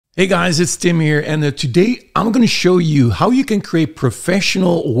Hey guys, it's Tim here, and today I'm going to show you how you can create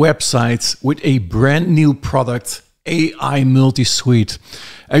professional websites with a brand new product, AI MultiSuite.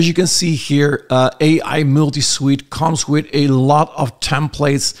 As you can see here, AI MultiSuite comes with a lot of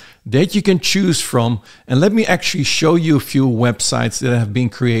templates that you can choose from. And let me actually show you a few websites that have been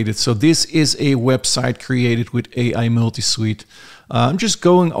created. So this is a website created with AI MultiSuite. I'm just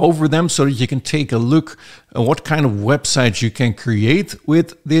going over them so that you can take a look at what kind of websites you can create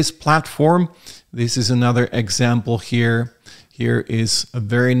with this platform. This is another example here. Here is a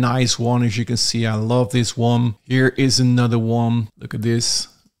very nice one. As you can see, I love this one. Here is another one. Look at this.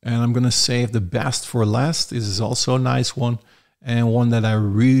 And I'm going to save the best for last. This is also a nice one. And one that I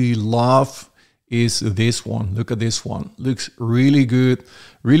really love is this one. Look at this one. Looks really good,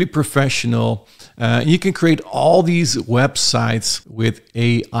 really professional. You can create all these websites with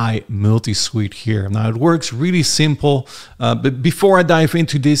AI MultiSuite here. Now it works really simple, but before I dive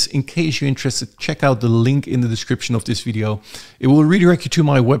into this, in case you're interested, check out the link in the description of this video. It will redirect you to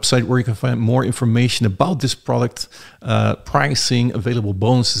my website where you can find more information about this product, pricing, available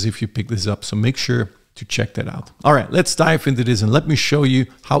bonuses if you pick this up. So make sure to check that out. All right, let's dive into this and let me show you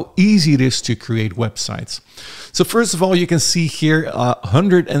how easy it is to create websites. So first of all, you can see here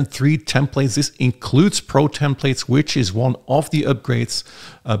 103 templates. This includes pro templates, which is one of the upgrades,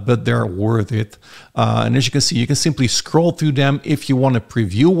 but they're worth it. And as you can simply scroll through them. If you want to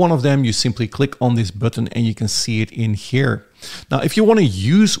preview one of them, you simply click on this button and you can see it in here. Now, if you want to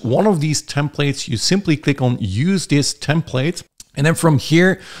use one of these templates, you simply click on use this template. And then from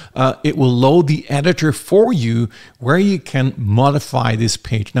here, it will load the editor for you where you can modify this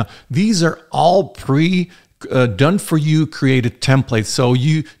page. Now, these are all done for you created templates. So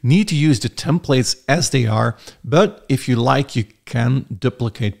you need to use the templates as they are. But if you like, you can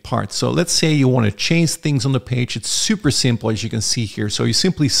duplicate parts. So let's say you want to change things on the page. It's super simple, as you can see here. So you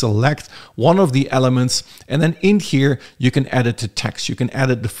simply select one of the elements, and then in here, you can edit the text. You can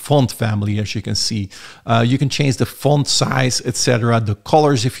edit the font family, as you can see. You can change the font size, etc. The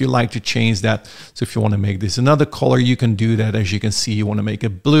colors, if you like to change that. So if you want to make this another color, you can do that. As you can see, you want to make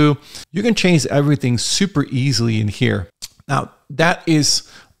it blue. You can change everything super easily in here. Now, that is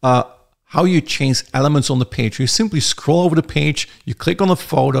how you change elements on the page. You simply scroll over the page, you click on a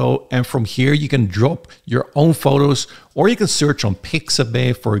photo, and from here you can drop your own photos, or you can search on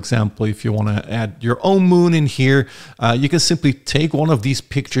Pixabay, for example. If you want to add your own moon in here, you can simply take one of these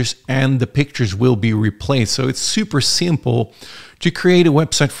pictures and the pictures will be replaced. So it's super simple to create a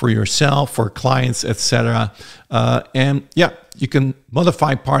website for yourself, for clients, etc. And yeah, you can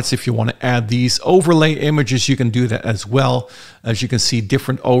modify parts if you want to add these overlay images. You can do that as well. As you can see,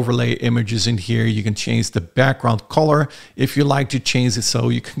 different overlay images in here. You can change the background color if you like to change it. So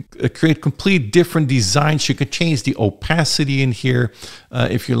you can create complete different designs. You can change the opacity in here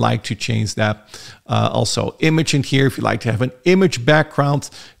if you like to change that. Also image in here, if you like to have an image background,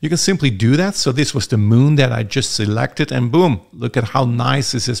 you can simply do that. So this was the moon that I just selected, and boom, look at how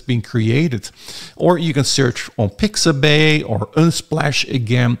nice this has been created. Or you can search on Pixabay or Unsplash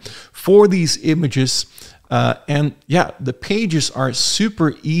again for these images. And yeah, the pages are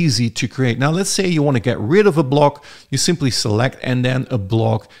super easy to create. Now, let's say you want to get rid of a block, you simply select and then a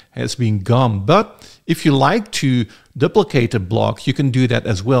block has been gone. But if you like to duplicate a block, you can do that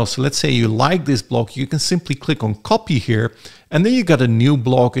as well. So let's say you like this block, you can simply click on copy here, and then you got a new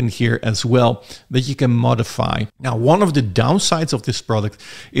block in here as well that you can modify. Now, one of the downsides of this product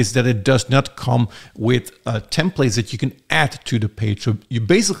is that it does not come with templates that you can add to the page. So you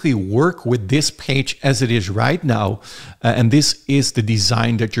basically work with this page as it is right now, and this is the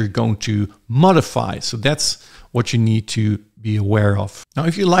design that you're going to modify. So that's what you need to be aware of. Now,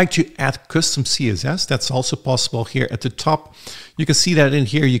 if you like to add custom CSS, that's also possible here at the top. You can see that in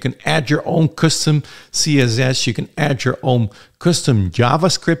here. You can add your own custom CSS. You can add your own custom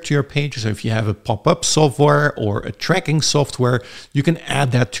JavaScript to your page. So if you have a pop-up software or a tracking software, you can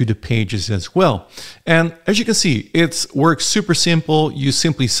add that to the pages as well. And as you can see, it works super simple. You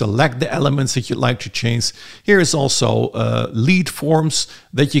simply select the elements that you'd like to change. Here is also lead forms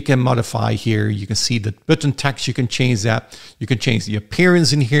that you can modify here. You can see the button text, you can change that. You can change the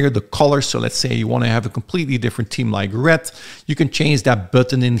appearance in here, the color. So let's say you want to have a completely different theme like red. You can change that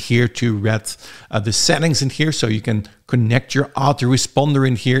button in here to red. The settings in here, so you can connect your autoresponder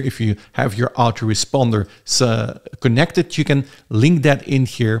in here. If you have your autoresponder connected, you can link that in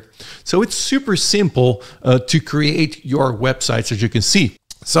here. So it's super simple to create your websites, as you can see.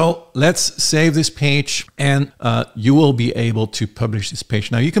 So let's save this page, and you will be able to publish this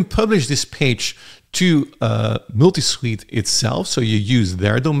page. Now you can publish this page to MultiSuite itself. So you use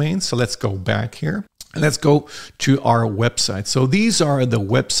their domain. So let's go back here. And let's go to our website. So these are the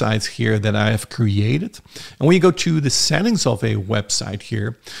websites here that I have created. And when you go to the settings of a website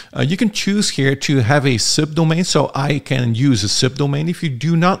here, you can choose here to have a subdomain. So I can use a subdomain. If you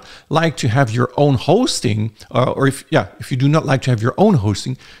do not like to have your own hosting, or if you do not like to have your own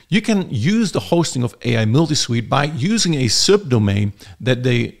hosting, you can use the hosting of AI MultiSuite by using a subdomain that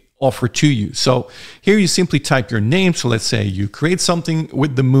they offer to you. So here you simply type your name. So let's say you create something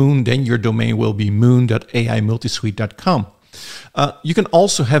with the moon, then your domain will be moon.aimultisuite.com. You can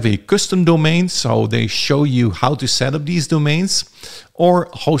also have a custom domain. So they show you how to set up these domains, or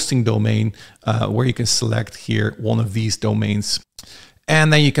hosting domain, where you can select here one of these domains.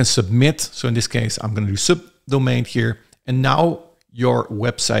 And then you can submit. So in this case, I'm going to do subdomain here. And now your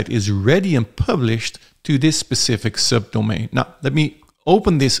website is ready and published to this specific subdomain. Now, let me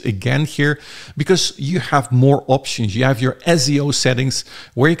open this again here, because you have more options. You have your SEO settings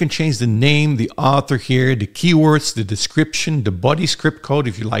where you can change the name, the author here, the keywords, the description, the body script code.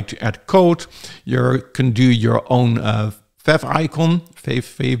 If you like to add code, you can do your own favicon,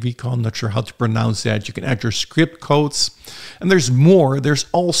 not sure how to pronounce that. You can add your script codes, and there's more. There's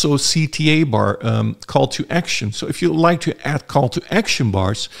also CTA bar, call to action. So if you like to add call to action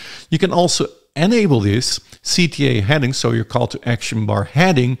bars, you can also enable this CTA heading. So your call to action bar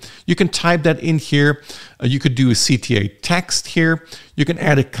heading, you can type that in here. You could do a CTA text here. You can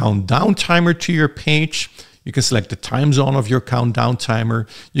add a countdown timer to your page. You can select the time zone of your countdown timer.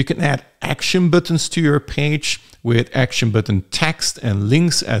 You can add action buttons to your page with action button text and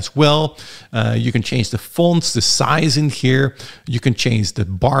links as well. You can change the fonts, the size in here. You can change the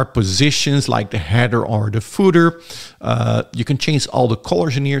bar positions like the header or the footer. You can change all the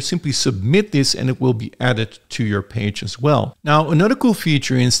colors in here. Simply submit this and it will be added to your page as well. Now, another cool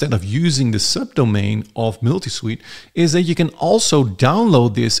feature, instead of using the subdomain of MultiSuite, is that you can also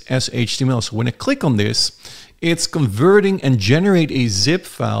download this as HTML. So when I click on this, it's converting and generate a zip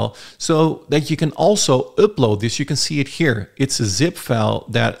file so that you can also upload this. You can see it here. It's a zip file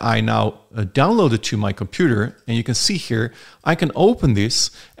that I now downloaded to my computer, and you can see here, I can open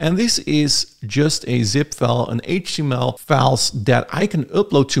this, and this is just a zip file, an HTML files that I can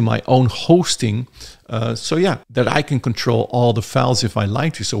upload to my own hosting. So yeah, that I can control all the files if I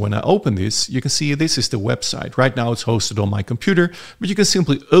like to. So when I open this, you can see this is the website. Right now it's hosted on my computer, but you can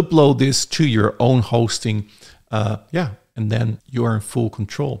simply upload this to your own hosting. And then you are in full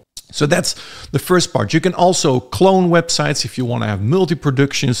control. So that's the first part. You can also clone websites if you want to have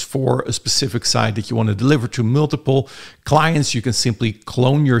multi-productions for a specific site that you want to deliver to multiple clients. You can simply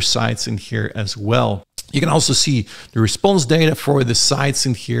clone your sites in here as well. You can also see the response data for the sites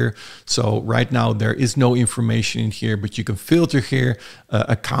in here. So right now there is no information in here, but you can filter here,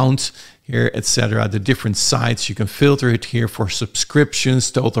 account here, etc. The different sites, you can filter it here for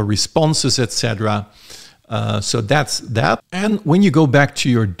subscriptions, total responses, etc. So that's that. And when you go back to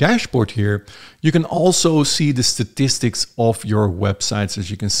your dashboard here, you can also see the statistics of your websites.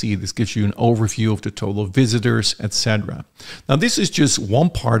 As you can see, this gives you an overview of the total visitors, etc. Now, this is just one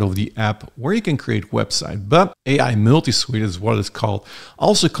part of the app where you can create website, but AI MultiSuite is what it's called,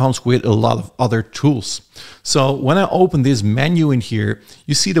 also comes with a lot of other tools. So when I open this menu in here,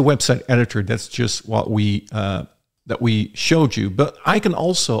 you see the website editor. That's just what we showed you, but I can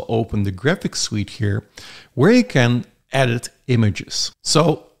also open the graphic suite here where you can edit images.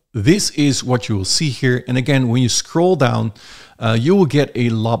 So this is what you will see here. And again, when you scroll down, you will get a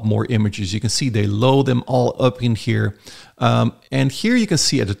lot more images. You can see they load them all up in here. And here you can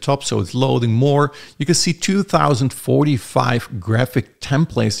see at the top, so it's loading more. You can see 2045 graphic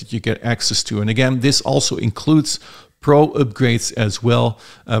templates that you get access to. And again, this also includes Pro upgrades as well,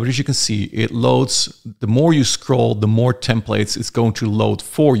 but as you can see, it loads. The more you scroll, the more templates it's going to load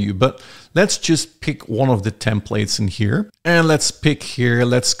for you. But let's just pick one of the templates in here, and let's pick here.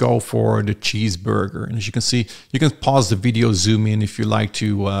 Let's go for the cheeseburger. And as you can see, you can pause the video, zoom in if you like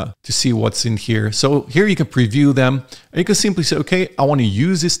to see what's in here. So here you can preview them, and you can simply say, okay, I want to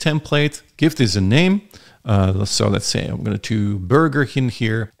use this template. Give this a name. So let's say I'm going to burger in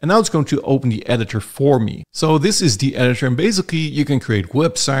here, and now it's going to open the editor for me. So this is the editor, and basically you can create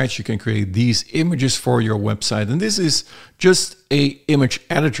websites, you can create these images for your website. And this is just a image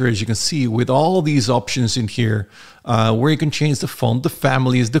editor, as you can see, with all these options in here, where you can change the font, the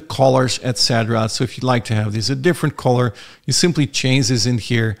families, the colors, etc. So if you'd like to have this a different color, you simply change this in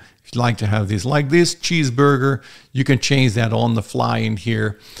here. If you'd like to have this like this, cheeseburger, you can change that on the fly in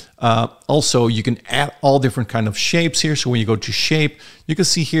here. Also, you can add all different kind of shapes here. So when you go to shape, you can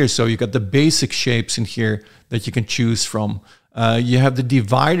see here, so you got the basic shapes in here that you can choose from. You have the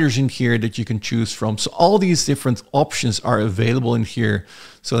dividers in here that you can choose from. So all these different options are available in here.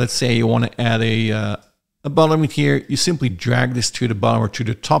 So let's say you want to add a bottom in here. You simply drag this to the bottom or to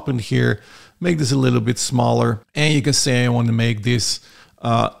the top in here. Make this a little bit smaller. And you can say I want to make this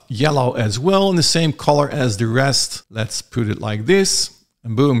yellow as well, in the same color as the rest. Let's put it like this.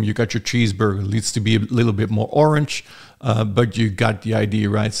 And boom, you got your cheeseburger. It needs to be a little bit more orange, but you got the idea,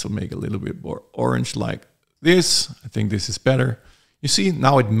 right? So make a little bit more orange like this. I think this is better. You see,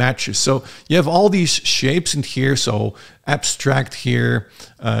 now it matches. So you have all these shapes in here. So abstract here.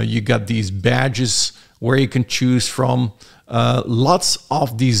 You got these badges where you can choose from. Lots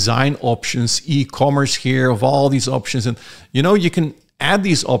of design options, e-commerce here, of all these options. And you know, you can add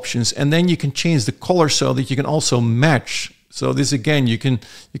these options and then you can change the color so that you can also match. So this again, you can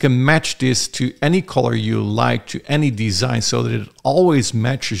match this to any color you like, to any design, so that it always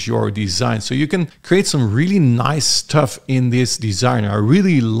matches your design. So you can create some really nice stuff in this design. I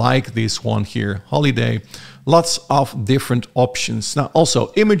really like this one here, holiday. Lots of different options. Now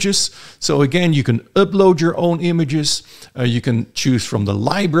also images. So again, you can upload your own images. You can choose from the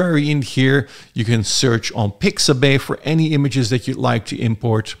library in here. You can search on Pixabay for any images that you'd like to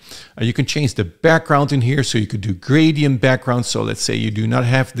import. You can change the background in here. So you could do gradient background. So let's say you do not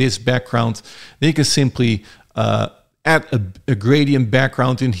have this background. Then you can simply add a gradient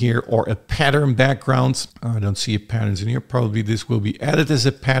background in here, or a pattern background. I don't see patterns in here. Probably this will be added as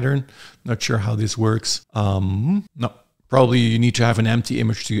a pattern. Not sure how this works. No, probably you need to have an empty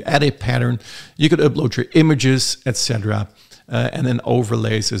image to add a pattern. You could upload your images, etc. And then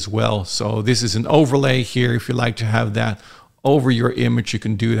overlays as well. So this is an overlay here. If you like to have that over your image, you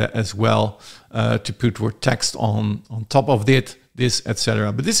can do that as well, to put your text on top of it, this,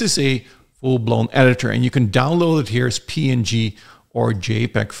 etc. But this is a full-blown editor, and you can download it here as PNG or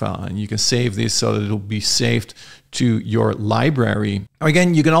JPEG file, and you can save this so that it'll be saved to your library.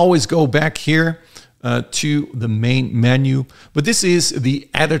 Again, you can always go back here to the main menu, but this is the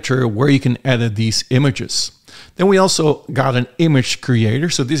editor where you can edit these images. Then we also got an image creator.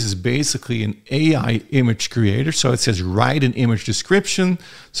 So this is basically an AI image creator. So it says write an image description.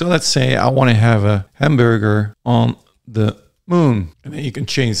 So let's say I want to have a hamburger on the moon, and then you can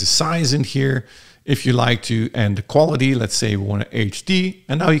change the size in here if you like to, and the quality. Let's say we want to HD,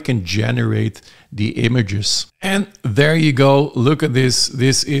 and now you can generate the images. And there you go. Look at this.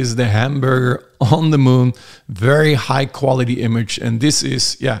 This is the hamburger on the moon. Very high quality image, and this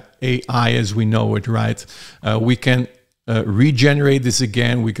is, yeah, AI as we know it, right? We can regenerate this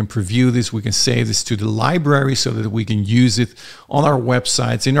again. We can preview this. We can save this to the library so that we can use it on our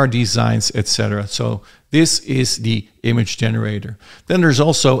websites, in our designs, etc. So this is the image generator. Then there's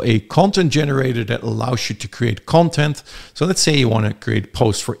also a content generator that allows you to create content. So let's say you want to create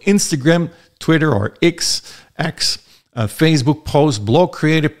posts for Instagram, Twitter, or X, Facebook post, blog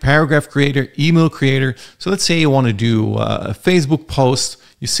creator, paragraph creator, email creator. So let's say you want to do a Facebook post.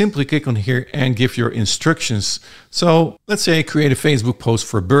 You simply click on here and give your instructions. So let's say I create a Facebook post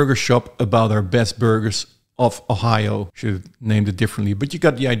for a burger shop about our best burgers of Ohio. Should have named it differently, but you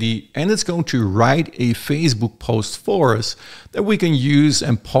got the idea. And it's going to write a Facebook post for us that we can use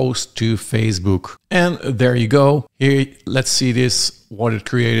and post to Facebook. And there you go. Here, let's see this, what it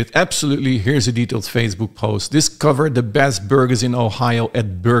created. Absolutely, here's a detailed Facebook post. This covered the best burgers in Ohio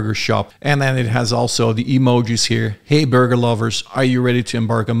at Burger Shop. And then it has also the emojis here. Hey burger lovers, are you ready to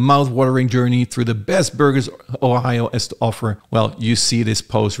embark a mouth-watering journey through the best burgers Ohio has to offer? Well, you see this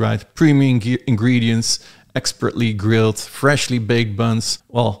post, right? Premium ingredients, expertly grilled, freshly baked buns.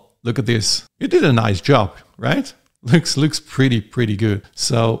 Well, look at this. You did a nice job, right? Looks pretty good.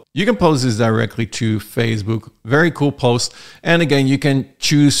 So you can post this directly to Facebook. Very cool post. And again, you can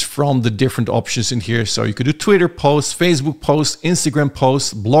choose from the different options in here. So you could do Twitter posts, Facebook posts, Instagram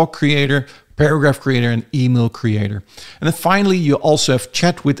posts, blog creator, paragraph creator, and email creator. And then finally, you also have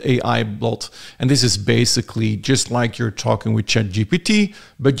chat with AI bot. And this is basically just like you're talking with ChatGPT,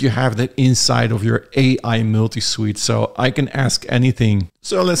 but you have that inside of your AI MultiSuite. So I can ask anything.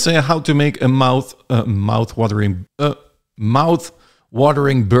 So let's say how to make a mouth-watering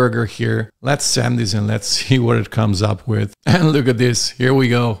burger here. Let's send this and let's see what it comes up with. And look at this. Here we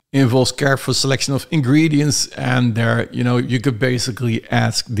go. Involves careful selection of ingredients, and there, you know, you could basically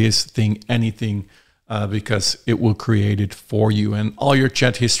ask this thing anything because it will create it for you, and all your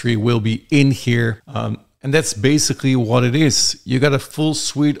chat history will be in here. And that's basically what it is. You got a full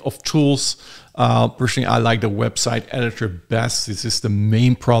suite of tools. Personally, I like the website editor best. This is the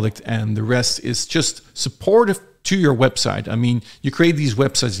main product, and the rest is just supportive to your website. I mean, you create these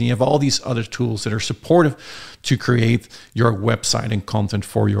websites and you have all these other tools that are supportive to create your website and content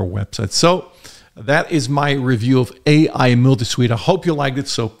for your website. So That is my review of AI MultiSuite. I hope you liked it,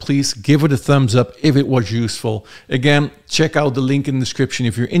 so please give it a thumbs up if it was useful. Again, check out the link in the description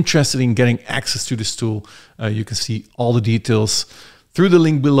if you're interested in getting access to this tool. You can see all the details through the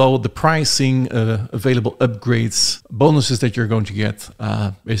link below, the pricing, available upgrades, bonuses that you're going to get,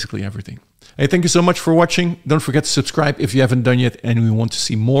 basically everything. Hey, thank you so much for watching. Don't forget to subscribe if you haven't done yet and you want to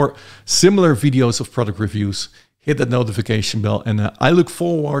see more similar videos of product reviews. Hit that notification bell, and I look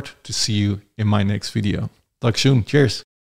forward to see you in my next video. Talk soon. Cheers.